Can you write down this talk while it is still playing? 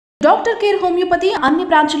Doctor care homeopathy అన్ని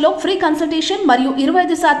బ్రాంచ్ల్లో free consultation మరియు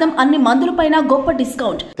 25% అన్ని మందులపైన గొప్ప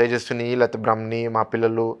డిస్కౌంట్. తేజస్విని లేకపోతే బ్రహ్మని మా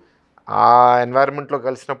పిల్లలు ఆ ఎన్వైరన్మెంట్లో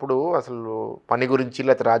కలిసినప్పుడు అసలు పని గురించి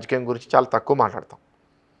లేకపోతే రాజకీయం గురించి చాలా తక్కువ మాట్లాడతాం.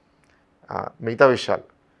 మిగతా విషయాలు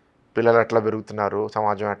పిల్లలు ఎట్లా పెరుగుతున్నారు,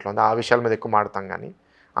 సమాజం ఎట్లా ఉంది, ఆ విషయాల మీద ఎక్కువ మాట్లాడతాం. కానీ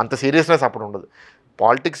అంత సీరియస్నెస్ అప్పుడు ఉండదు.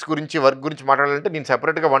 పాలిటిక్స్ గురించి, వర్క్ గురించి మాట్లాడాలంటే నేను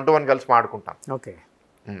సెపరేట్గా 1-to-1 కలిసి మాట్లాడుకుంటాను. ఓకే.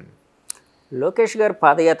 లోకేష్ గారు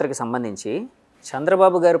పాదయాత్రకు సంబంధించి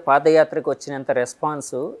చంద్రబాబు గారు పాదయాత్రకు వచ్చినంత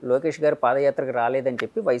రెస్పాన్స్ లోకేష్ గారు పాదయాత్రకు రాలేదని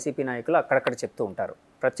చెప్పి వైసీపీ నాయకులు అక్కడక్కడ చెప్తూ ఉంటారు,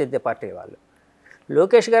 ప్రత్యర్థి పార్టీ వాళ్ళు.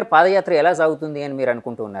 లోకేష్ గారు పాదయాత్ర ఎలా సాగుతుంది అని మీరు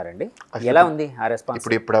అనుకుంటూ ఉన్నారండి? ఎలా ఉంది ఆ రెస్పాన్స్?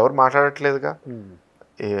 ఇప్పుడు ఎవరు మాట్లాడట్లేదుగా.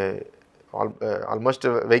 ఆల్మోస్ట్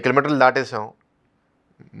 1000 కిలోమీటర్లు దాటేసాం.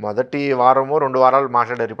 మొదటి వారమో 2 వారాలు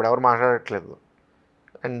మాట్లాడారు, ఇప్పుడు ఎవరు మాట్లాడట్లేదు.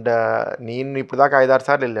 అండ్ నేను ఇప్పుడు దాకా 5-6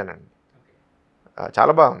 సార్లు వెళ్ళానండి.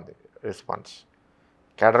 చాలా బాగుంది రెస్పాన్స్.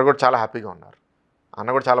 కేడర్ కూడా చాలా హ్యాపీగా ఉన్నారు. అన్న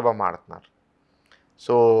కూడా చాలా బాగా మాడుతున్నారు.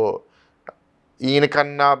 సో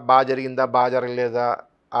ఈయనకన్నా బాగా జరిగిందా, బాగా జరగలేదా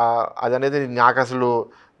అదనేది నాకు అసలు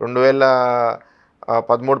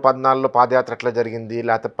 2013-14లో పాదయాత్ర ఎట్లా జరిగింది,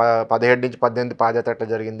 లేకపోతే 17-18 పాదయాత్ర ఎట్లా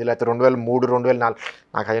జరిగింది, లేకపోతే 2003-2004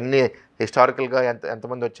 నాకు అవన్నీ హిస్టారికల్గా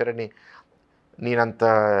ఎంతమంది వచ్చారని నేనంత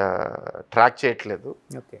ట్రాక్ చేయట్లేదు.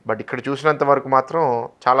 బట్ ఇక్కడ చూసినంత వరకు మాత్రం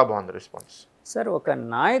చాలా బాగుంది రెస్పాన్స్. సార్, ఒక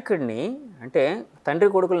నాయకుడిని అంటే తండ్రి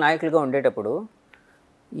కొడుకులు నాయకులుగా ఉండేటప్పుడు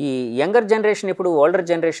ఈ యంగర్ జనరేషన్ ఇప్పుడు ఓల్డర్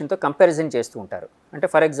జనరేషన్తో కంపారిజన్ చేస్తూ ఉంటారు. అంటే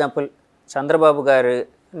ఫర్ ఎగ్జాంపుల్ చంద్రబాబు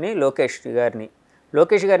గారిని లోకేష్ గారిని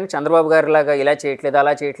చంద్రబాబు గారిలాగా ఇలా చేయట్లేదు,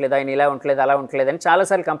 అలా చేయట్లేదు, ఆయన ఇలా ఉండలేదు, అలా ఉండలేదు అని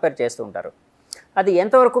చాలాసార్లు కంపేర్ చేస్తూ ఉంటారు. అది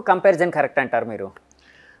ఎంతవరకు కంపారిజన్ కరెక్ట్ అంటారు మీరు?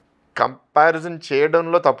 కంపారిజన్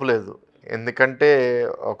చేయడంలో తప్పులేదు. ఎందుకంటే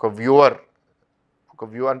ఒక వ్యూవర్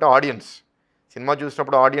అంటే ఆడియన్స్ సినిమా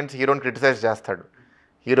చూసినప్పుడు ఆడియన్స్ హీరోని క్రిటిసైజ్ చేస్తాడు.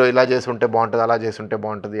 హీరో ఇలా చేసి ఉంటే బాగుంటుంది, అలా చేసి ఉంటే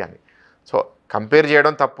బాగుంటుంది అని. సో కంపేర్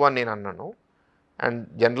చేయడం తప్పు అని నేను అన్నాను. అండ్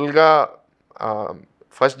జనరల్గా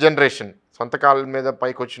ఫస్ట్ జనరేషన్ సొంత కాళ్ళ మీద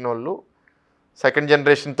పైకి వచ్చిన వాళ్ళు, సెకండ్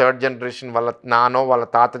జనరేషన్, థర్డ్ జనరేషన్ వాళ్ళ నానో వాళ్ళ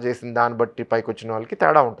తాత చేసిన దాన్ని బట్టి పైకి వచ్చిన వాళ్ళకి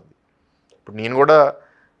తేడా ఉంటుంది. ఇప్పుడు నేను కూడా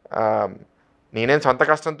నేనేం సొంత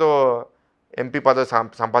కష్టంతో ఎంపీ పదవి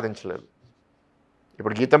సంపాదించలేదు.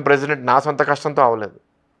 ఇప్పుడు గీతం ప్రెసిడెంట్ నా సొంత కష్టంతో అవ్వలేదు.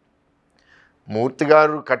 మూర్తి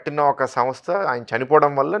గారు కట్టిన ఒక సంస్థ, ఆయన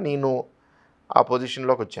చనిపోవడం వల్ల నేను ఆ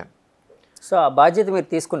పొజిషన్లోకి వచ్చాను. సో ఆ బాధ్యత మీరు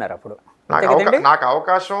తీసుకున్నారు. అప్పుడు నాకు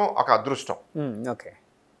అవకాశం ఒక అదృష్టం. ఓకే.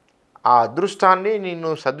 ఆ అదృష్టాన్ని నేను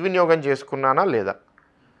సద్వినియోగం చేసుకున్నానా లేదా,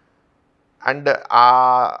 అండ్ ఆ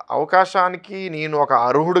అవకాశానికి నేను ఒక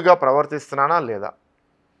అర్హుడిగా ప్రవర్తిస్తున్నానా లేదా.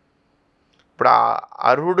 ఇప్పుడు ఆ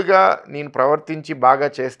అర్హుడిగా నేను ప్రవర్తించి బాగా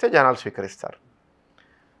చేస్తే జనాలు స్వీకరిస్తారు.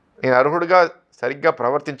 నేను అర్హుడిగా సరిగ్గా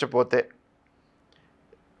ప్రవర్తించకపోతే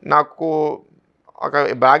నాకు ఒక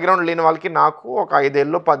బ్యాక్గ్రౌండ్ లేని వాళ్ళకి నాకు ఒక 5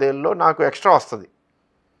 ఏళ్ళలో 10 ఏళ్ళలో నాకు ఎక్స్ట్రా వస్తుంది.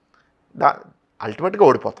 అల్టిమేట్గా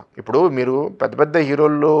ఓడిపోతాం. ఇప్పుడు మీరు పెద్ద పెద్ద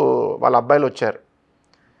హీరోలు వాళ్ళ అబ్బాయిలు వచ్చారు.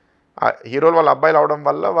 ఆ హీరోలు వాళ్ళ అబ్బాయిలు అవడం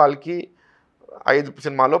వల్ల వాళ్ళకి 5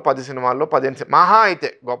 సినిమాల్లో 10 సినిమాల్లో 15 మహా అయితే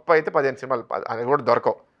గొప్ప అయితే 15 సినిమాలు అది కూడా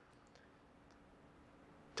దొరకవు.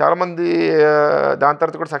 చాలామంది దాని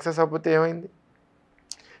తర్వాత కూడా సక్సెస్ అవ్వకపోతే ఏమైంది?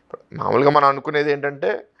 మామూలుగా మనం అనుకునేది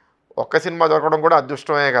ఏంటంటే ఒక్క సినిమా దొరకడం కూడా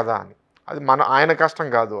అదృష్టమే కదా అని. అది ఆయన కష్టం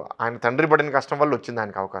కాదు, ఆయన తండ్రి పడిన కష్టం వల్ల వచ్చింది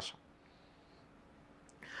ఆయనకు అవకాశం.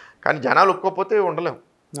 కానీ జనాలు ఒప్పుకోకపోతే ఉండలేము.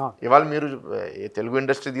 ఇవాళ మీరు తెలుగు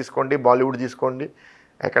ఇండస్ట్రీ తీసుకోండి, బాలీవుడ్ తీసుకోండి,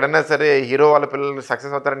 ఎక్కడైనా సరే హీరో వాళ్ళ పిల్లలు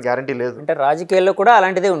సక్సెస్ అవుతారని గ్యారంటీ లేదు. అంటే రాజకీయాల్లో కూడా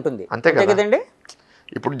అలాంటిదే ఉంటుంది. అంతే కదండి.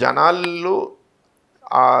 ఇప్పుడు జనాలు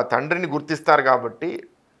ఆ తండ్రిని గుర్తిస్తారు కాబట్టి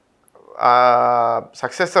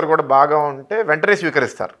సక్సెసర్ కూడా బాగా ఉంటే వెంటనే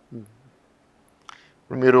స్వీకరిస్తారు.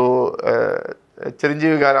 మీరు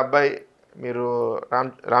చిరంజీవి గారి అబ్బాయి మీరు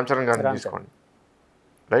రామ్ చరణ్ గారిని తీసుకోండి,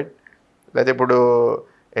 రైట్? లేకపోతే ఇప్పుడు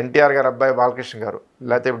NTR గారి అబ్బాయి బాలకృష్ణ గారు,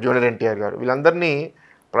 లేకపోతే ఇప్పుడు జూనియర్ NTR గారు, వీళ్ళందరినీ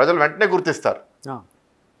ప్రజలు వెంటనే గుర్తిస్తారు.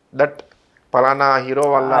 దట్ పలానా హీరో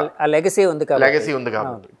వల్ల లెగసీ ఉంది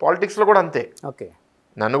కాబట్టి. పాలిటిక్స్లో కూడా అంతే. ఓకే.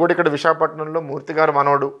 నన్ను కూడా ఇక్కడ విశాఖపట్నంలో మూర్తి గారు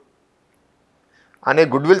మనోడు అనే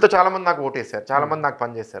గుడ్ విల్తో చాలామంది నాకు ఓటేశారు, చాలామంది నాకు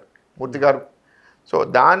పనిచేశారు మూర్తి గారు. సో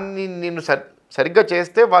దాన్ని నేను సరిగ్గా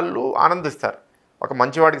చేస్తే వాళ్ళు ఆనందిస్తారు, ఒక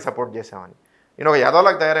మంచివాడికి సపోర్ట్ చేసామని. నేను ఒక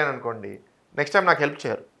యాదవ్లాగా తయారైన అనుకోండి, నెక్స్ట్ టైం నాకు హెల్ప్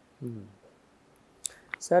చేయరు.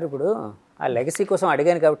 సార్, ఇప్పుడు ఆ లెగసీ కోసం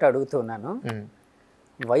అడిగాను కాబట్టి అడుగుతున్నాను.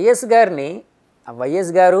 వైఎస్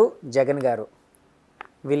గారు జగన్ గారు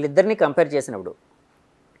వీళ్ళిద్దరిని కంపేర్ చేసినప్పుడు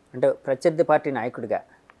అంటే ప్రత్యర్థి పార్టీ నాయకుడిగా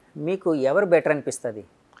మీకు ఎవరు బెటర్ అనిపిస్తుంది?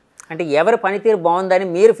 అంటే ఎవరి పనితీరు బాగుందని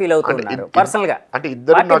మీరు ఫీల్ అవుతున్నారు పర్సనల్గా? అంటే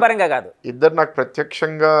పరంగా కాదు, ఇద్దరు నాకు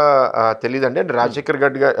ప్రత్యక్షంగా తెలియదండి. అంటే రాజశేఖర్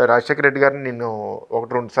రెడ్డి గారిని నేను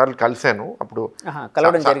 1-2 సార్లు కలిశాను. అప్పుడు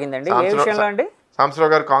కలవడం జరిగిందండి. ఏ విషయంలో అండి?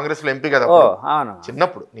 సాంబశివరావు గారు కాంగ్రెస్లో ఎంపీ కదా ఓ అప్పుడు. అవును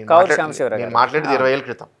చిన్నప్పుడు కౌలు సాంబశివరావు నేను గారు. మాట్లాడేది 20 ఏళ్ళ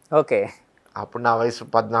క్రితం. ఓకే. అప్పుడు నా వయసు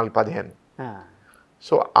 14-15. ఆ,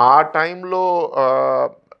 సో ఆ టైంలో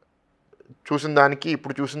చూసిన దానికి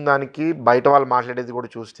ఇప్పుడు చూసిన దానికి బయట వాళ్ళు మాట్లాడేది కూడా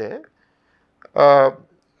చూస్తే ఆ,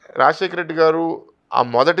 రాజశేఖర రెడ్డి గారు ఆ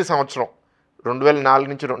మొదటి సంవత్సరం 2004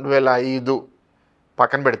 నుంచి 2005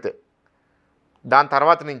 పక్కన పెడితే దాని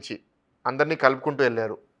తర్వాత నుంచి అందరినీ కలుపుకుంటూ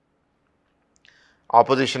వెళ్ళారు.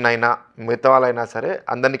 ఆపోజిషన్ అయినా మిగతా వాళ్ళైనా సరే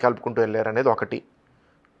అందరినీ కలుపుకుంటూ వెళ్ళారు అనేది ఒకటి.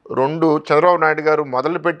 2, చంద్రబాబు నాయుడు గారు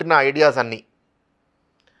మొదలుపెట్టిన ఐడియాస్ అన్నీ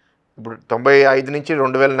ఇప్పుడు 95 నుంచి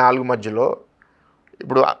 2004 మధ్యలో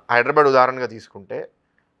ఇప్పుడు హైదరాబాద్ ఉదాహరణగా తీసుకుంటే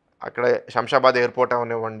అక్కడ శంషాబాద్ ఎయిర్పోర్ట్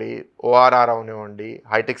అవనివ్వండి, ఓఆర్ఆర్ అవనివ్వండి,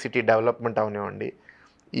 హైటెక్ సిటీ డెవలప్మెంట్ అవనివ్వండి,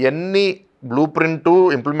 ఇవన్నీ బ్లూ ప్రింటు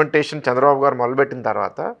ఇంప్లిమెంటేషన్ చంద్రబాబు గారు మొదలుపెట్టిన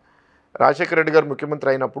తర్వాత రాజశేఖర రెడ్డి గారు ముఖ్యమంత్రి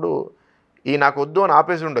అయినప్పుడు ఈ నాకు వద్దు అని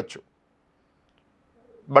ఆపేసి ఉండొచ్చు.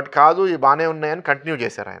 బట్ కాదు ఇవి బాగానే ఉన్నాయని కంటిన్యూ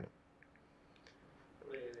చేశారు ఆయన.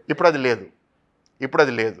 ఇప్పుడు అది లేదు,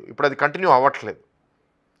 ఇప్పుడు అది కంటిన్యూ అవ్వట్లేదు.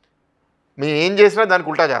 మేము ఏం చేసినా దానికి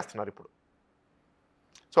ఉల్టా చేస్తున్నారు ఇప్పుడు.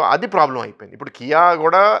 సో అది ప్రాబ్లం అయిపోయింది. ఇప్పుడు కియా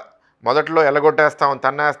కూడా మొదట్లో ఎలగొట్టేస్తాం,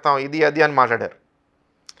 తన్నేస్తాం, ఇది అది అని మాట్లాడారు.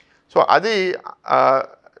 సో అది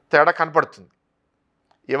తేడా కనపడుతుంది.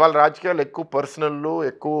 ఇవాళ రాజకీయాలు ఎక్కువ పర్సనల్లు,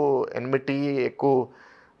 ఎక్కువ ఎన్మిటీ, ఎక్కువ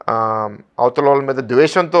అవతల వాళ్ళ మీద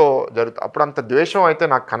ద్వేషంతో జరుగుతుంది. అప్పుడు అంత ద్వేషం అయితే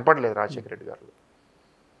నాకు కనపడలేదు రాజశేఖర రెడ్డి గారు.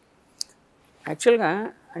 యాక్చువల్గా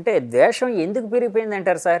అంటే ద్వేషం ఎందుకు పెరిగిపోయింది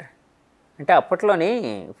అంటారు సార్? అంటే అప్పట్లోని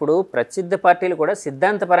ఇప్పుడు ప్రసిద్ధ పార్టీలు కూడా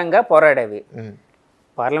సిద్ధాంతపరంగా పోరాడేవి,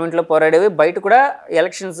 పార్లమెంట్లో పోరాడేవి, బయట కూడా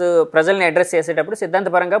ఎలక్షన్స్ ప్రజల్ని అడ్రస్ చేసేటప్పుడు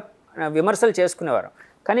సిద్ధాంతపరంగా విమర్శలు చేసుకునేవారు.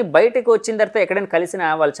 కానీ బయటకు వచ్చిన తర్వాత ఎక్కడైనా కలిసినా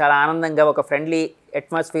వాళ్ళు చాలా ఆనందంగా ఒక ఫ్రెండ్లీ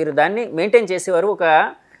అట్మాస్ఫియర్ దాన్ని మెయింటైన్ చేసేవారు, ఒక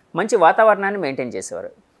మంచి వాతావరణాన్ని మెయింటైన్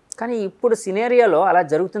చేసేవారు. కానీ ఇప్పుడు సినేరియాలో అలా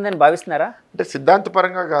జరుగుతుందని భావిస్తున్నారా? అంటే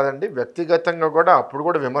సిద్ధాంతపరంగా కాదండి, వ్యక్తిగతంగా కూడా అప్పుడు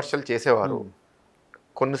కూడా విమర్శలు చేసేవారు.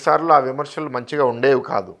 కొన్నిసార్లు ఆ విమర్శలు మంచిగా ఉండేవి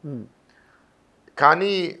కాదు.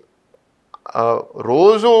 కానీ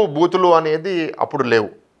రోజు బూతులు అనేది అప్పుడు లేవు.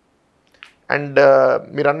 అండ్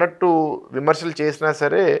మీరు అన్నట్టు విమర్శలు చేసినా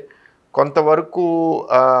సరే కొంతవరకు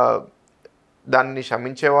దాన్ని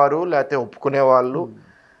క్షమించేవారు, లేకపోతే ఒప్పుకునేవాళ్ళు.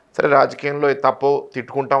 సరే రాజకీయంలో తప్పు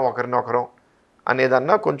తిట్టుకుంటాం ఒకరినొకరం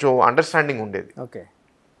అనేదన్నా కొంచెం అండర్స్టాండింగ్ ఉండేది. ఓకే.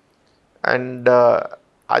 అండ్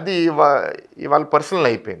అది ఇవాళ పర్సనల్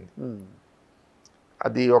అయిపోయింది.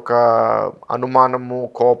 అది ఒక అనుమానము,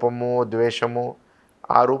 కోపము, ద్వేషము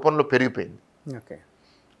ఆ రూపంలో పెరిగిపోయింది. ఓకే.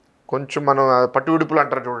 కొంచెం మనం పట్టు విడుపులు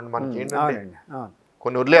అంటారు చూడండి, మనకి ఏంటంటే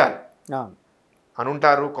కొన్ని వదిలేయాలి అని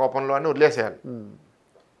ఉంటారు కోపంలో అని వదిలేసేయాలి.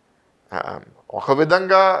 ఒక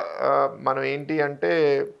విధంగా మనం ఏంటి అంటే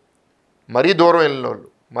మరీ దూరం వెళ్ళిన వాళ్ళు,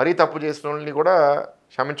 మరీ తప్పు చేసిన వాళ్ళని కూడా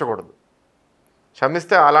క్షమించకూడదు.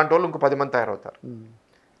 క్షమిస్తే అలాంటి వాళ్ళు ఇంకో 10 మంది తయారవుతారు.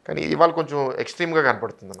 కానీ ఇవాళ కొంచెం ఎక్స్ట్రీమ్గా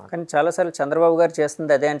కనపడుతుంది నాకు. కానీ చాలాసార్లు చంద్రబాబు గారు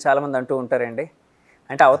చేస్తుంది అదే అని చాలామంది అంటూ ఉంటారండి.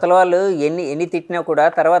 అంటే అవతల వాళ్ళు ఎన్ని తిట్టినా కూడా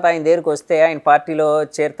తర్వాత ఆయన దగ్గరికి వస్తే ఆయన పార్టీలో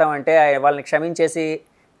చేరుతామంటే వాళ్ళని క్షమించేసి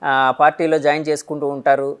పార్టీలో జాయిన్ చేసుకుంటూ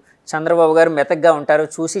ఉంటారు. చంద్రబాబు గారు మెతగ్గా ఉంటారు,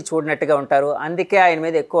 చూసి చూడనట్టుగా ఉంటారు. అందుకే ఆయన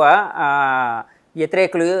మీద ఎక్కువ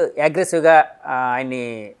వ్యతిరేకులు అగ్రెసివ్గా ఆయన్ని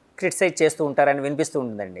క్రిటిసైజ్ చేస్తూ ఉంటారని వినిపిస్తూ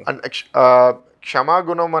ఉంటుందండి.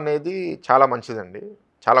 క్షమాగుణం అనేది చాలా మంచిదండి,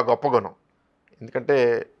 చాలా గొప్ప గుణం. ఎందుకంటే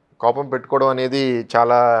కోపం పెట్టుకోవడం అనేది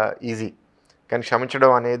చాలా ఈజీ, కానీ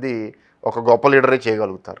క్షమించడం అనేది ఒక గొప్ప లీడరే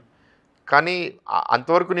చేయగలుగుతారు. కానీ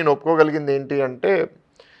అంతవరకు నేను ఒప్పుకోగలిగింది ఏంటి అంటే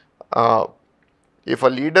ఇఫ్ అ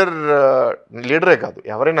లీడరే కాదు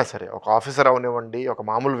ఎవరైనా సరే, ఒక ఆఫీసర్ అవనివ్వండి, ఒక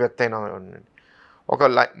మామూలు వ్యక్తి అయినా అవనివ్వండి, ఒక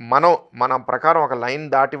మన ప్రకారం ఒక లైన్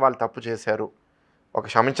దాటి వాళ్ళు తప్పు చేశారు, ఒక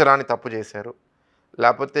క్షమించరాని తప్పు చేశారు,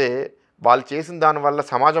 లేకపోతే వాళ్ళు చేసిన దానివల్ల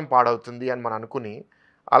సమాజం పాడవుతుంది అని మనం అనుకుని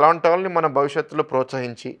అలాంటి వాళ్ళని మన భవిష్యత్తులో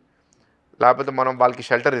ప్రోత్సహించి లేకపోతే మనం వాళ్ళకి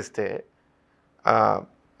షెల్టర్ ఇస్తే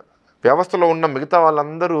వ్యవస్థలో ఉన్న మిగతా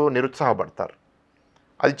వాళ్ళందరూ నిరుత్సాహపడతారు.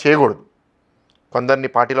 అది చేయకూడదు. కొందరిని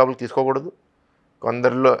పార్టీ లోపలికి తీసుకోకూడదు,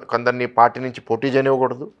 కొందరిని పార్టీ నుంచి పోటీ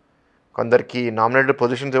చేయనివ్వకూడదు, కొందరికి నామినేటెడ్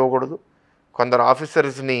పొజిషన్స్ ఇవ్వకూడదు, కొందరు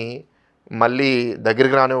ఆఫీసర్స్ని మళ్ళీ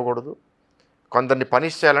దగ్గరికి రానివ్వకూడదు, కొందరిని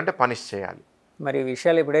పనిష్ చేయాలంటే పనిష్ చేయాలి. మరి ఈ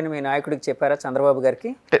విషయాలు ఎప్పుడైనా మీ నాయకుడికి చెప్పారా చంద్రబాబు గారికి?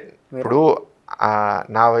 అంటే ఇప్పుడు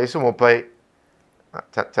నా వయసు 30,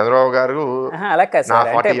 చంద్రబాబు గారు అలా కాదు సార్,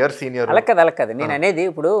 40 years senior. అలా కాదు నేను అనేది.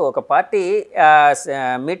 ఇప్పుడు ఒక పార్టీ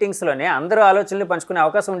మీటింగ్స్లోనే అందరూ ఆలోచనలు పంచుకునే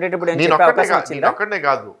అవకాశం ఉండేటప్పుడు నేను ఒక్కడే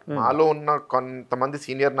కాదు, మాలో ఉన్న కొంతమంది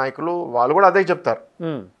సీనియర్ నాయకులు వాళ్ళు కూడా అదే చెప్తారు.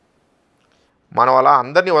 మనం అలా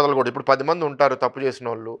అందరినీ వదలకూడదు. ఇప్పుడు 10 మంది ఉంటారు తప్పు చేసిన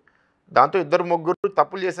వాళ్ళు, దాంతో 2-3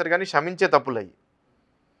 తప్పులు చేశారు కానీ క్షమించే తప్పులు అయ్యి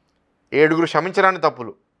 7 క్షమించరాని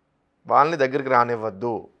తప్పులు, వాళ్ళని దగ్గరికి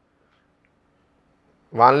రానివ్వద్దు.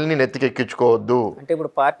 వాళ్ళని నెత్తికెక్కించుకోవద్దు. అంటే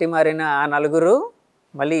ఇప్పుడు పార్టీ మారిన ఆ నలుగురు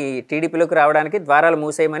మళ్ళీ టీడీపీలోకి రావడానికి ద్వారాలు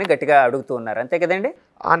మూసేయమని గట్టిగా అడుగుతూ ఉన్నారు, అంతే కదండి?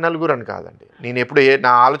 ఆ నలుగురు అని కాదండి, నేను ఎప్పుడు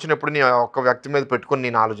నా ఆలోచన ఎప్పుడు నేను ఒక్క వ్యక్తి మీద పెట్టుకొని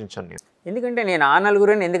నేను ఆలోచించాను. నేను ఎందుకంటే నేను ఆ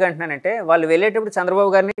నలుగురిని ఎందుకు అంటున్నానంటే వాళ్ళు వెళ్ళేటప్పుడు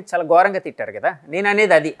చంద్రబాబు గారిని చాలా ఘోరంగా తిట్టారు కదా, నేను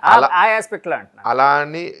అనేది అది ఆ ఆస్పెక్ట్లో అంటున్నాను. అలా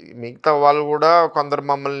అని మిగతా వాళ్ళు కూడా కొందరు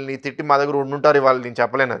మమ్మల్ని తిట్టి మా దగ్గర ఉండుంటారు, ఇవాళ నేను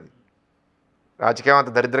చెప్పలేను. అది రాజకీయం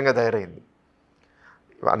అంత దరిద్రంగా తయారైంది.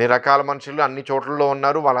 అన్ని రకాల మనుషులు అన్ని చోట్లలో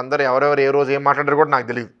ఉన్నారు, వాళ్ళందరూ ఎవరెవరు ఏ రోజు ఏం మాట్లాడారు కూడా నాకు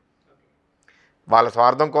తెలియదు. వాళ్ళ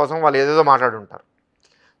స్వార్థం కోసం వాళ్ళు ఏదేదో మాట్లాడుంటారు.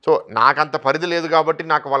 సో నాకంత పరిధి లేదు కాబట్టి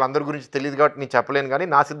నాకు వాళ్ళందరి గురించి తెలియదు కాబట్టి నేను చెప్పలేను. కానీ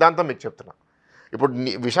నా సిద్ధాంతం మీకు చెప్తున్నా. ఇప్పుడు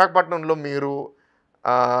విశాఖపట్నంలో మీరు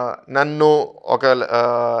నన్ను ఒక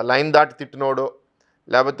లైన్ దాటి తిట్టినోడో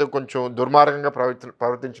లేకపోతే కొంచెం దుర్మార్గంగా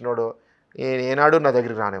ప్రవర్తించినోడో ఏనాడు నా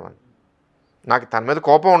దగ్గరికి రానివ్వను. నాకు తన మీద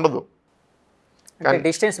కోపం ఉండదు, కానీ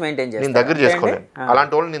డిస్టెన్స్ మెయింటైన్ చేస్తాను, నేను దగ్గర చేసుకోలేను.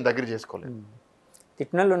 అలాంటి వాళ్ళు నేను దగ్గర చేసుకోలేను.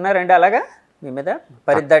 తిట్టిన వాళ్ళు ఉన్నారండి అలాగా మీ మీద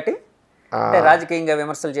పరిద్దాటి? రాజకీయంగా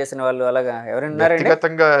విమర్శలు చేసిన వాళ్ళు అలాగా ఎవరైనా ఉన్నారండి?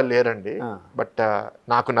 వ్యక్తిగతంగా లేరండి, బట్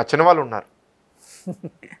నాకు నచ్చిన వాళ్ళు ఉన్నారు.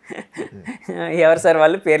 ఎవరు సార్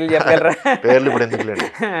వాళ్ళు? పేర్లు చెప్పగలరా? పేర్లు ఇప్పుడు ఎందుకు లేండి.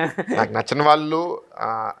 నాకు నచ్చిన వాళ్ళు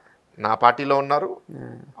నా పార్టీలో ఉన్నారు,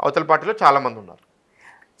 అవతల పార్టీలో చాలామంది ఉన్నారు.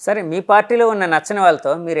 సరే, మీ పార్టీలో ఉన్న నచ్చిన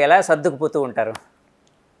వాళ్ళతో మీరు ఎలా సర్దుకుపోతూ ఉంటారు?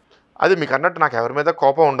 అది మీకు అన్నట్టు నాకు ఎవరి మీద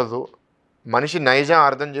కోపం ఉండదు. మనిషి నైజం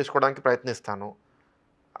అర్థం చేసుకోవడానికి ప్రయత్నిస్తాను.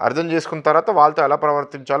 అర్థం చేసుకున్న తర్వాత వాళ్ళతో ఎలా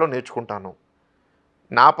ప్రవర్తించాలో నేర్చుకుంటాను.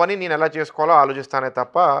 నా పని నేను ఎలా చేసుకోవాలో ఆలోచిస్తానే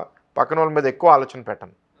తప్ప పక్కన వాళ్ళ మీద ఎక్కువ ఆలోచన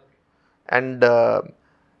పెట్టను. అండ్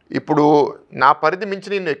ఇప్పుడు నా పరిధి మించి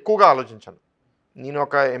నేను ఎక్కువగా ఆలోచించాను. నేను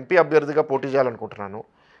ఒక ఎంపీ అభ్యర్థిగా పోటీ చేయాలనుకుంటున్నాను.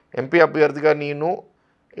 ఎంపీ అభ్యర్థిగా నేను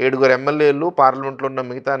 7 ఎమ్మెల్యేలు, పార్లమెంట్లో ఉన్న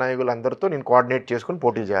మిగతా నాయకులందరితో నేను కోఆర్డినేట్ చేసుకుని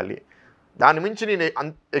పోటీ చేయాలి. దాని మించి నేను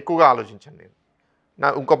ఎక్కువగా ఆలోచించాను. నేను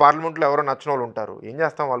ఇంకో పార్లమెంట్లో ఎవరో నచ్చిన వాళ్ళు ఉంటారు, ఏం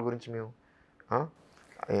చేస్తాం వాళ్ళ గురించి మేము.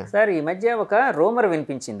 సార్, ఈ మధ్య ఒక రూమర్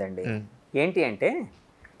వినిపించిందండి. ఏంటి అంటే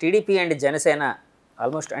టీడీపీ అండ్ జనసేన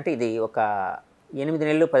ఆల్మోస్ట్, అంటే ఇది ఒక 8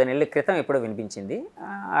 నెలలు 10 నెలల క్రితం ఎప్పుడో వినిపించింది,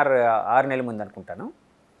 6 నెలల ముందు అనుకుంటాను.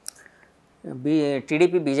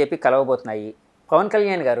 TDP BJP కలవబోతున్నాయి. పవన్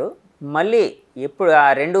కళ్యాణ్ గారు మళ్ళీ ఎప్పుడు ఆ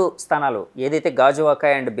 2 స్థానాలు ఏదైతే గాజువాక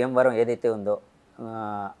అండ్ భీమవరం ఏదైతే ఉందో,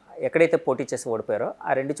 ఎక్కడైతే పోటీ చేసి ఓడిపోయారో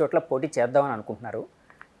ఆ 2 చోట్ల పోటీ చేద్దామని అనుకుంటున్నారు.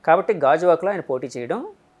 కాబట్టి గాజువాకలో ఆయన పోటీ చేయడం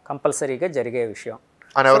కంపల్సరీగా జరిగే విషయం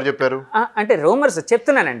అని ఎవరు చెప్పారు? అంటే రూమర్స్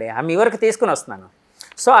చెప్తున్నానండి, మీ వరకు తీసుకుని వస్తున్నాను.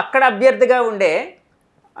 సో అక్కడ అభ్యర్థిగా ఉండే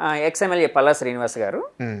ఎక్స్ఎమ్మెల్యే పల్లా శ్రీనివాస్ గారు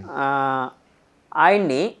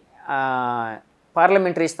ఆయన్ని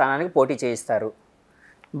పార్లమెంటరీ స్థానానికి పోటీ చేయిస్తారు.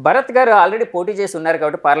 భరత్ గారు ఆల్రెడీ పోటీ చేసి ఉన్నారు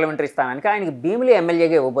కాబట్టి పార్లమెంటరీ స్థానానికి ఆయనకి భీమిలి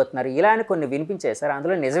ఎమ్మెల్యేగా ఇవ్వబోతున్నారు. ఇలా అని కొన్ని వినిపించాయి సార్,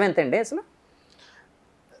 అందులో నిజమేంతండి అసలు?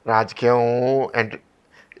 రాజకీయం,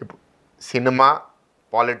 సినిమా,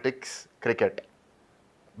 పాలిటిక్స్, క్రికెట్,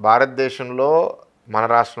 భారతదేశంలో మన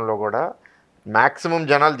రాష్ట్రంలో కూడా మ్యాక్సిమం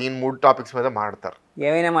జనాలు దీని 3 టాపిక్స్ మీద మాట్లాడతారు.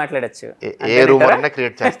 ఏమైనా మాట్లాడచ్చు, ఏ రూమర్ అయినా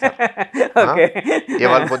క్రియేట్ చేస్తారు.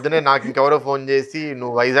 ఇవాళ పొద్దునే నాకు ఇంకెవరో ఫోన్ చేసి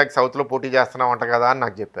నువ్వు వైజాగ్ సౌత్లో పోటీ చేస్తున్నావు అంట కదా అని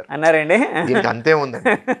నాకు చెప్పారు. అన్నారండి? దీనికి అంతే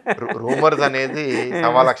ఉందండి, రూమర్స్ అనేది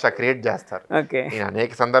 1,00,000 క్రియేట్ చేస్తారు. నేను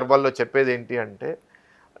అనేక సందర్భాల్లో చెప్పేది ఏంటి అంటే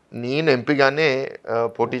నేను ఎంపీగానే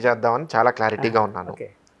పోటీ చేద్దామని చాలా క్లారిటీగా ఉన్నాను.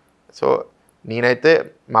 సో నేనైతే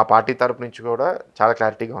మా పార్టీ తరపు నుంచి కూడా చాలా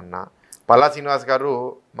క్లారిటీగా ఉన్నా. పల్లా శ్రీనివాస్ గారు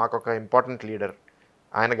మాకు ఒక ఇంపార్టెంట్ లీడర్,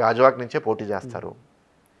 ఆయన గాజువాక్ నుంచే పోటీ చేస్తారు.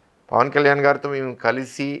 పవన్ కళ్యాణ్ గారితో మేము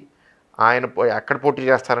కలిసి ఆయన ఎక్కడ పోటీ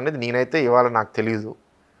చేస్తారనేది నేనైతే ఇవాళ నాకు తెలియదు.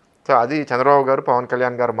 సో అది చంద్రబాబు గారు పవన్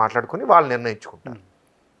కళ్యాణ్ గారు మాట్లాడుకుని వాళ్ళు నిర్ణయించుకుంటారు.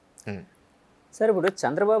 సార్, ఇప్పుడు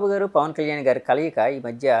చంద్రబాబు గారు పవన్ కళ్యాణ్ గారి కలయిక ఈ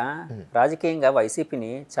మధ్య రాజకీయంగా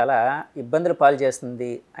వైసీపీని చాలా ఇబ్బందులు పాలు చేస్తుంది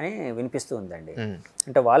అని వినిపిస్తూ ఉందండి.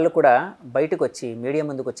 అంటే వాళ్ళు కూడా బయటకు వచ్చి మీడియా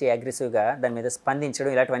ముందుకు వచ్చి అగ్రెసివ్గా దాని మీద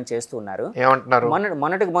స్పందించడం ఇలాంటివన్నీ చేస్తూ ఉన్నారు.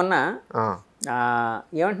 మొన్నటికి మొన్న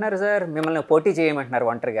ఏమంటున్నారు సార్, మిమ్మల్ని పోటీ చేయమంటున్నారు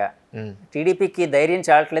ఒంటరిగా. టీడీపీకి ధైర్యం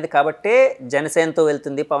చాలట్లేదు కాబట్టే జనసేనతో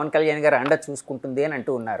వెళ్తుంది, పవన్ కళ్యాణ్ గారు అండ చూసుకుంటుంది అని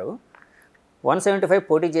అంటూ ఉన్నారు. 175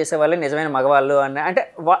 పోటీ చేసే వాళ్ళే నిజమైన మగవాళ్ళు అంటే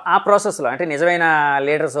ఆ ప్రాసెస్లో అంటే నిజమైన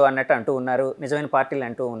లీడర్స్ అన్నట్టు అంటూ ఉన్నారు, నిజమైన పార్టీలు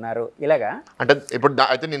అంటూ ఉన్నారు. ఇలాగా అంటే ఇప్పుడు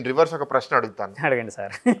అయితే నేను రివర్స్ ఒక ప్రశ్న అడుగుతాను. అడగండి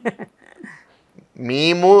సార్.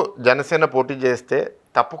 మేము జనసేన పోటీ చేస్తే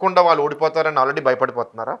తప్పకుండా వాళ్ళు ఓడిపోతారని ఆల్రెడీ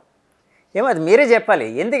భయపడిపోతున్నారా? ఏమో అది మీరే చెప్పాలి,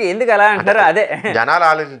 ఎందుకు అలా అంటారు? అదే జనాలు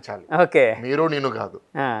ఆలోచించాలి. ఓకే, మీరు నేను కాదు.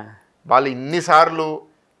 వాళ్ళు ఇన్నిసార్లు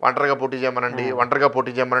ఒంటరిగా పోటీ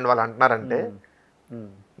చేయమనండి వాళ్ళు అంటున్నారంటే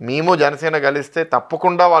మేము జనసేన కలిస్తే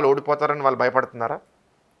తప్పకుండా వాళ్ళు ఓడిపోతారని వాళ్ళు భయపడుతున్నారా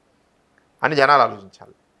అని జనాలు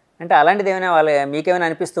ఆలోచించాలి. అంటే అలాంటిది ఏమైనా మీకేమైనా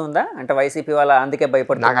అనిపిస్తుందా? అంటే వైసీపీ వాళ్ళ అందుకే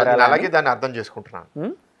భయపడుతున్నారు? నేను అలాగే దాన్ని అర్థం చేసుకుంటున్నాను.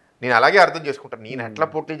 నేను ఎట్లా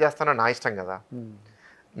పోటీ చేస్తానో నా ఇష్టం కదా.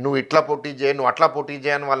 నువ్వు ఇట్లా పోటీ చేయి, నువ్వు అట్లా పోటీ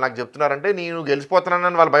చేయని వాళ్ళు నాకు చెప్తున్నారంటే నేను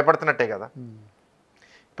గెలిచిపోతున్నానని వాళ్ళు భయపడుతున్నట్టే కదా.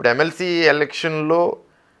 ఇప్పుడు ఎమ్మెల్సీ ఎలక్షన్లో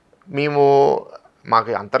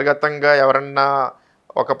మాకు అంతర్గతంగా ఎవరన్నా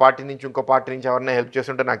ఒక పార్టీ నుంచి ఇంకో పార్టీ నుంచి ఎవరన్నా హెల్ప్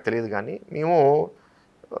చేస్తుంటే నాకు తెలియదు, కానీ మేము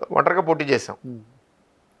ఒంటరిగా పోటీ చేసాం,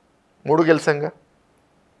 3 గెలిచాంగా.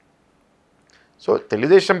 సో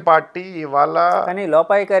తెలుగుదేశం పార్టీ ఇవాళ కానీ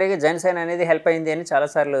లోపాయికారిగా జనసేన అనేది హెల్ప్ అయింది అని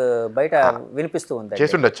చాలాసార్లు బయట వినిపిస్తూ ఉంది.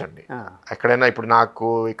 చేస్తుండొచ్చండి ఎక్కడైనా. ఇప్పుడు నాకు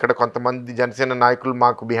ఇక్కడ కొంతమంది జనసేన నాయకులు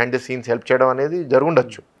మాకు బిహైండ్ ది సీన్స్ హెల్ప్ చేయడం అనేది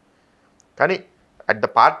జరుగుండొచ్చు, కానీ at the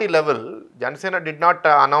party level Janasena did not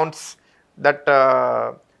announce that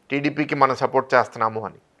టీడీపీకి మనం సపోర్ట్ చేస్తున్నాము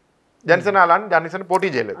అని. జనసేన పోటీ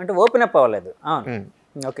చేయలేదు, అంటే ఓపెన్ అప్ అవ్వలేదు.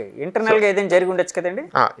 ఓకే, ఇంటర్నల్గా ఏదైనా జరిగి ఉండొచ్చు కదండి.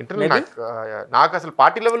 ఇంటర్నల్ నాకు అసలు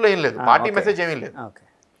పార్టీ లెవెల్లో ఏం లేదు, పార్టీ మెసేజ్ ఏమీ లేదు.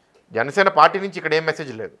 జనసేన పార్టీ నుంచి ఇక్కడ ఏం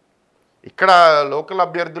మెసేజ్ లేదు. ఇక్కడ లోకల్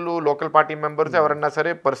అభ్యర్థులు, లోకల్ పార్టీ మెంబర్స్ ఎవరన్నా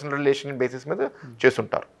సరే పర్సనల్ రిలేషన్ బేసిస్ మీద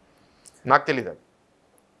చేస్తుంటారు, నాకు తెలియదు.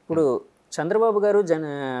 ఇప్పుడు చంద్రబాబు గారు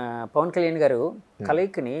పవన్ కళ్యాణ్ గారు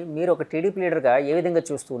కలయికని మీరు ఒక టీడీపీ లీడర్గా ఏ విధంగా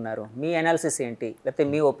చూస్తూ ఉన్నారు? మీ అనాలిసిస్ ఏంటి, లేకపోతే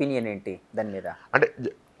మీ ఒపీనియన్ ఏంటి దాని మీద? అంటే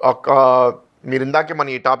మీరు ఇందాకే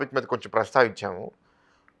మనం ఈ టాపిక్ మీద కొంచెం ప్రస్తావించాము.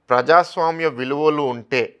 ప్రజాస్వామ్య విలువలు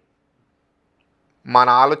ఉంటే మన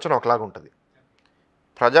ఆలోచన ఒకలాగా ఉంటుంది.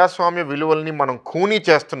 ప్రజాస్వామ్య విలువల్ని మనం ఖూనీ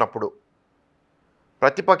చేస్తున్నప్పుడు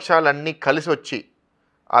ప్రతిపక్షాలన్నీ కలిసి వచ్చి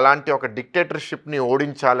అలాంటి ఒక డిక్టేటర్షిప్ని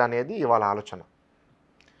ఓడించాలి అనేది ఇవాళ ఆలోచన.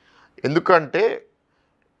 ఎందుకంటే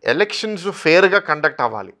ఎలక్షన్స్ ఫేర్గా కండక్ట్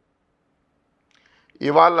అవ్వాలి.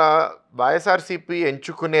 ఇవాళ వైఎస్ఆర్సీపీ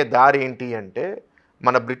ఎంచుకునే దారి ఏంటి అంటే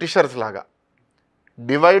మన బ్రిటిషర్స్ లాగా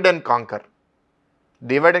డివైడ్ అండ్ కాంకర్,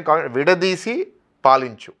 విడదీసి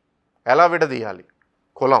పాలించు. ఎలా విడదీయాలి?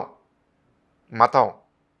 కులం, మతం,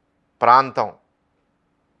 ప్రాంతం,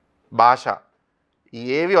 భాష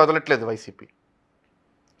ఏవి వదలట్లేదు వైసీపీ.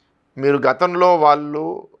 మీరు గతంలో వాళ్ళు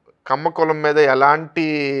కమ్మ కులం మీద ఎలాంటి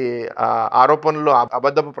ఆరోపణలు,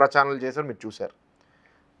 అబద్ధపు ప్రచారాలు చేశారు మీరు చూశారు.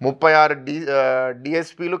 36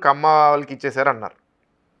 డిఎస్పీలు కమ్మ వాళ్ళకి ఇచ్చేశారు అన్నారు.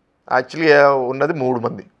 యాక్చువల్లీ ఉన్నది 3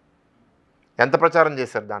 మంది. ఎంత ప్రచారం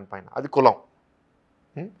చేశారు దానిపైన? అది కులం.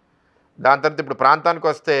 దాని తర్వాత ఇప్పుడు ప్రాంతానికి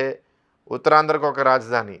వస్తే ఉత్తరాంధ్రకు ఒక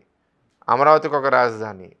రాజధాని, అమరావతికి ఒక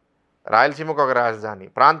రాజధాని, రాయలసీమకు ఒక రాజధాని,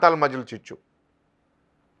 ప్రాంతాల మధ్యలో చిచ్చు.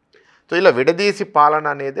 సో ఇలా విడదీసి పాలన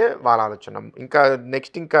అనేదే వాళ్ళ ఆలోచన. ఇంకా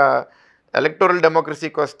నెక్స్ట్ ఇంకా ఎలక్టోరల్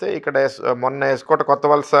డెమోక్రసీకి వస్తే ఇక్కడ మొన్న ఎస్కోట కొత్త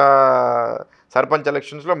వలస సర్పంచ్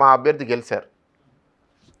ఎలక్షన్స్లో మా అభ్యర్థి గెలిచారు.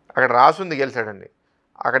 అక్కడ రాసుంది గెలిచాడండి.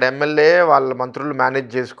 అక్కడ ఎమ్మెల్యే వాళ్ళ మంత్రులు మేనేజ్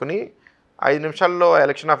చేసుకుని 5 నిమిషాల్లో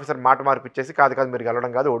ఎలక్షన్ ఆఫీసర్ మాట మార్పిచ్చేసి కాదు మీరు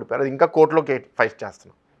గెలవడం కాదు, ఓడిపోయారు. అది ఇంకా కోర్టులోకి ఫైట్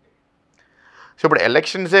చేస్తున్నాం. సో ఇప్పుడు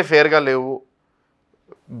ఎలక్షన్సే ఫేర్గా లేవు,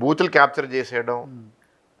 బూతులు క్యాప్చర్ చేసేయడం.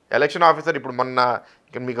 ఎలక్షన్ ఆఫీసర్ ఇప్పుడు మొన్న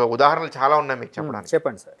మీకు ఉదాహరణలు చాలా ఉన్నాయి మీకు చెప్పడానికి.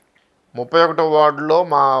 చెప్పండి సార్. 31వ వార్డులో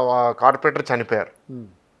మా కార్పొరేటర్ చనిపోయారు,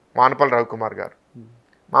 మానపల్లి రవికుమార్ గారు.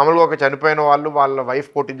 మామూలుగా ఒక చనిపోయిన వాళ్ళ వైఫ్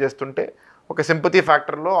పోటీ చేస్తుంటే ఒక సింపతి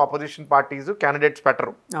ఫ్యాక్టర్లో ఆపోజిషన్ పార్టీస్ క్యాండిడేట్స్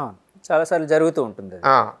పెట్టరు, చాలాసార్లు జరుగుతూ ఉంటుంది.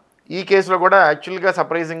 ఈ కేసులో కూడా యాక్చువల్గా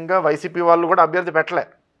సర్ప్రైజింగ్గా వైసీపీ వాళ్ళు కూడా అభ్యర్థి పెట్టలే.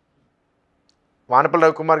 వానపల్లి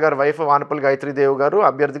రవికుమార్ గారు వైఫ్ వానపల్లి గాయత్రీదేవి గారు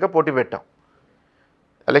అభ్యర్థిగా పోటీ పెట్టాం.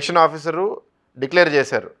 ఎలక్షన్ ఆఫీసరు డిక్లేర్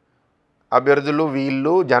చేశారు అభ్యర్థులు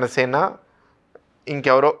వీళ్ళు జనసేన,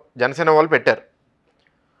 ఇంకెవరో జనసేన వాళ్ళు పెట్టారు.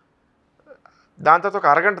 దాని తర్వాత ఒక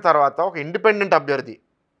అరగంట తర్వాత ఒక ఇండిపెండెంట్ అభ్యర్థి,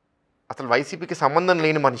 అసలు వైసీపీకి సంబంధం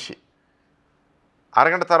లేని మనిషి,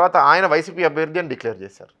 అరగంట తర్వాత ఆయన వైసీపీ అభ్యర్థి అని డిక్లేర్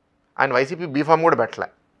చేశారు. ఆయన వైసీపీ బీఫామ్ కూడా పెట్టలే.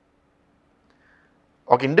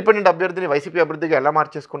 ఒక ఇండిపెండెంట్ అభ్యర్థిని వైసీపీ అభ్యర్థిగా ఎలా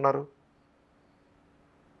మార్చేసుకున్నారు?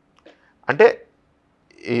 అంటే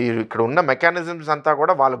ఇక్కడ ఉన్న మెకానిజమ్స్ అంతా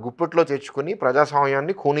కూడా వాళ్ళ గుప్పెట్లో తెచ్చుకుని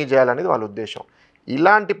ప్రజాస్వామ్యాన్ని ఖూనీ చేయాలనేది వాళ్ళ ఉద్దేశం.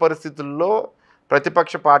 ఇలాంటి పరిస్థితుల్లో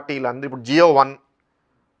ప్రతిపక్ష పార్టీలందరూ ఇప్పుడు GO1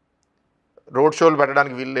 రోడ్ షోలు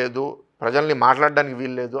పెట్టడానికి వీల్లేదు, ప్రజల్ని మాట్లాడడానికి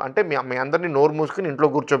వీల్లేదు అంటే మీ అందరినీ నోరు మూసుకుని ఇంట్లో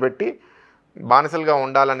కూర్చోబెట్టి బానిసలుగా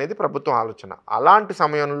ఉండాలనేది ప్రభుత్వం ఆలోచన. అలాంటి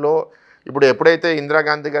సమయంలో ఇప్పుడు ఎప్పుడైతే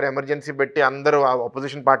ఇందిరాగాంధీ గారు ఎమర్జెన్సీ పెట్టి అందరూ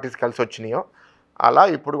అపోజిషన్ పార్టీస్ కలిసి వచ్చినాయో అలా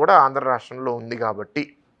ఇప్పుడు కూడా ఆంధ్ర రాష్ట్రంలో ఉంది. కాబట్టి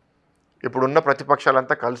ఇప్పుడున్న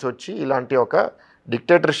ప్రతిపక్షాలంతా కలిసి వచ్చి ఇలాంటి ఒక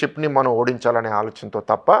డిక్టేటర్షిప్ని మనం ఓడించాలనే ఆలోచనతో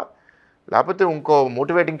తప్ప లేకపోతే ఇంకో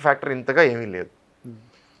మోటివేటింగ్ ఫ్యాక్టర్ ఇంతగా ఏమీ లేదు.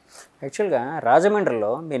 యాక్చువల్గా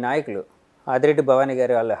రాజమండ్రిలో మీ నాయకులు ఆదిరెడ్డి భవానీ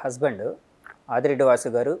గారు వాళ్ళ హస్బెండ్ ఆదిరెడ్డి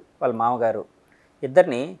వాసు గారు వాళ్ళ మామగారు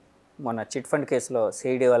ఇద్దరిని మొన్న చిట్ ఫండ్ కేసులో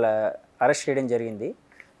సిఐడి వాళ్ళ అరెస్ట్ చేయడం జరిగింది.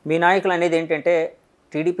 మీ నాయకులు అనేది ఏంటంటే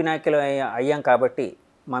టీడీపీ నాయకులు అయ్యాం కాబట్టి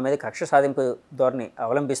మా మీద కక్ష సాధింపు ధోరణి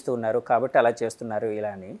అవలంబిస్తూ ఉన్నారు కాబట్టి అలా చేస్తున్నారు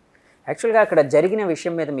ఇలా అని. యాక్చువల్గా అక్కడ జరిగిన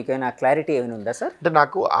విషయం మీద మీకు ఏమైనా క్లారిటీ ఏమైనా ఉందా సార్? అంటే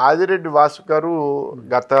నాకు ఆదిరెడ్డి వాసు గారు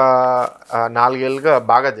గత 4 ఏళ్ళుగా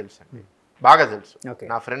బాగా తెలుసు అండి, బాగా తెలుసు,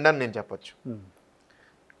 నా ఫ్రెండ్ అని నేను చెప్పొచ్చు.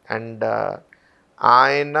 అండ్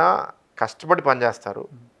ఆయన కష్టపడి పనిచేస్తారు.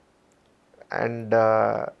 అండ్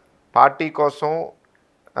పార్టీ కోసం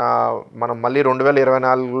మనం మళ్ళీ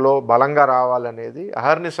 2024లో బలంగా రావాలనేది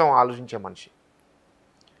అహర్నిశం ఆలోచించే మనిషి,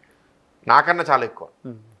 నాకన్నా చాలా ఎక్కువ.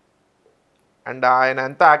 అండ్ ఆయన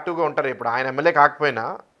ఎంత యాక్టివ్గా ఉంటారు. ఇప్పుడు ఆయన ఎమ్మెల్యే కాకపోయినా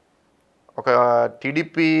ఒక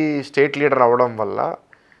టీడీపీ స్టేట్ లీడర్ అవ్వడం వల్ల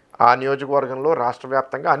ఆ నియోజకవర్గంలో రాష్ట్ర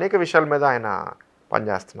వ్యాప్తంగా అనేక విషయాల మీద ఆయన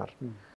పనిచేస్తున్నారు.